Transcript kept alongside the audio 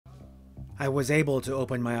I was able to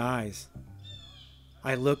open my eyes.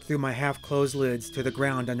 I looked through my half-closed lids to the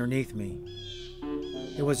ground underneath me.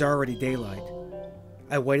 It was already daylight.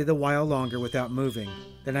 I waited a while longer without moving,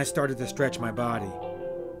 then I started to stretch my body.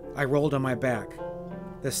 I rolled on my back.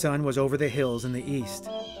 The sun was over the hills in the east.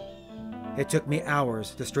 It took me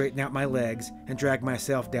hours to straighten out my legs and drag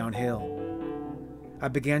myself downhill. I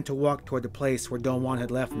began to walk toward the place where Don Juan had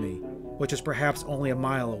left me, which was perhaps only a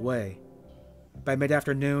mile away. By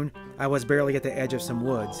mid-afternoon, I was barely at the edge of some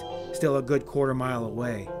woods, still a good quarter-mile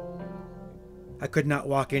away. I could not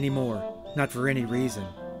walk anymore, not for any reason.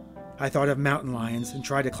 I thought of mountain lions and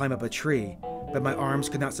tried to climb up a tree, but my arms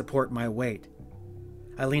could not support my weight.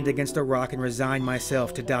 I leaned against a rock and resigned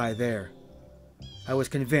myself to die there. I was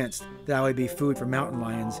convinced that I would be food for mountain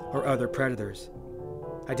lions or other predators.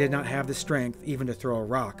 I did not have the strength even to throw a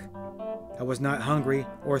rock. I was not hungry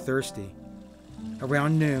or thirsty.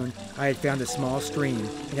 Around noon, I had found a small stream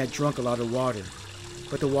and had drunk a lot of water,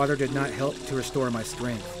 but the water did not help to restore my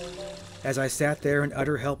strength. As I sat there in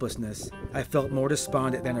utter helplessness, I felt more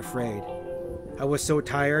despondent than afraid. I was so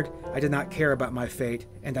tired, I did not care about my fate,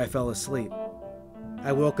 and I fell asleep.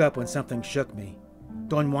 I woke up when something shook me.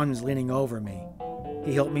 Don Juan was leaning over me.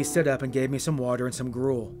 He helped me sit up and gave me some water and some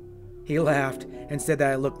gruel. He laughed and said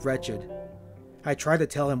that I looked wretched. I tried to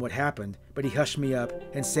tell him what happened, but he hushed me up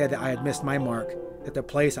and said that I had missed my mark, that the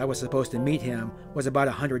place I was supposed to meet him was about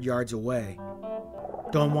 100 yards away.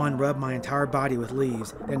 Don Juan rubbed my entire body with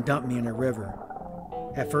leaves, then dumped me in a river.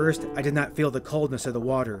 At first, I did not feel the coldness of the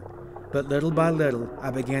water, but little by little, I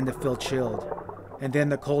began to feel chilled, and then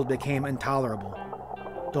the cold became intolerable.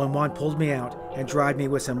 Don Juan pulled me out and dried me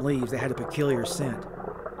with some leaves that had a peculiar scent.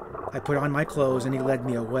 I put on my clothes and he led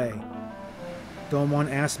me away. Don Juan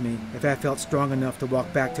asked me if I felt strong enough to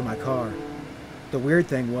walk back to my car. The weird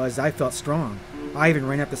thing was I felt strong. I even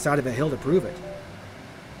ran up the side of a hill to prove it.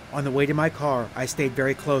 On the way to my car, I stayed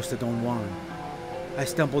very close to Don Juan. I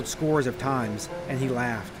stumbled scores of times, and he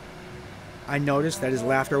laughed. I noticed that his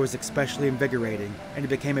laughter was especially invigorating, and it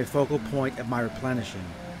became a focal point of my replenishing.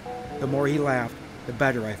 The more he laughed, the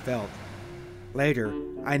better I felt. Later,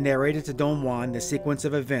 I narrated to Don Juan the sequence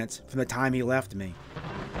of events from the time he left me.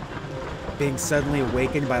 Being suddenly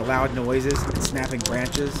awakened by loud noises and snapping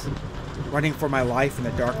branches, running for my life in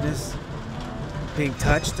the darkness, being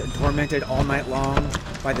touched and tormented all night long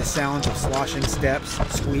by the sounds of sloshing steps,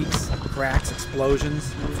 squeaks, cracks,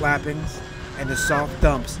 explosions, flappings, and the soft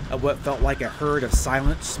thumps of what felt like a herd of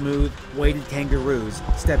silent, smooth, weighted kangaroos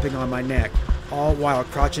stepping on my neck, all while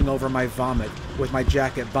crouching over my vomit with my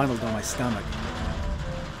jacket bundled on my stomach.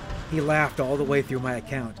 He laughed all the way through my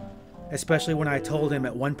account, especially when I told him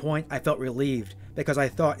at one point I felt relieved because I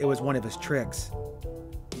thought it was one of his tricks.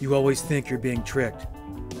 You always think you're being tricked.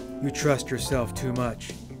 You trust yourself too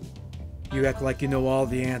much. You act like you know all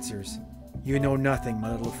the answers. You know nothing,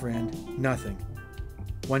 my little friend, nothing.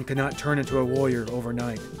 One cannot turn into a warrior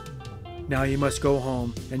overnight. Now you must go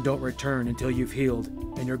home and don't return until you've healed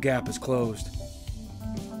and your gap is closed.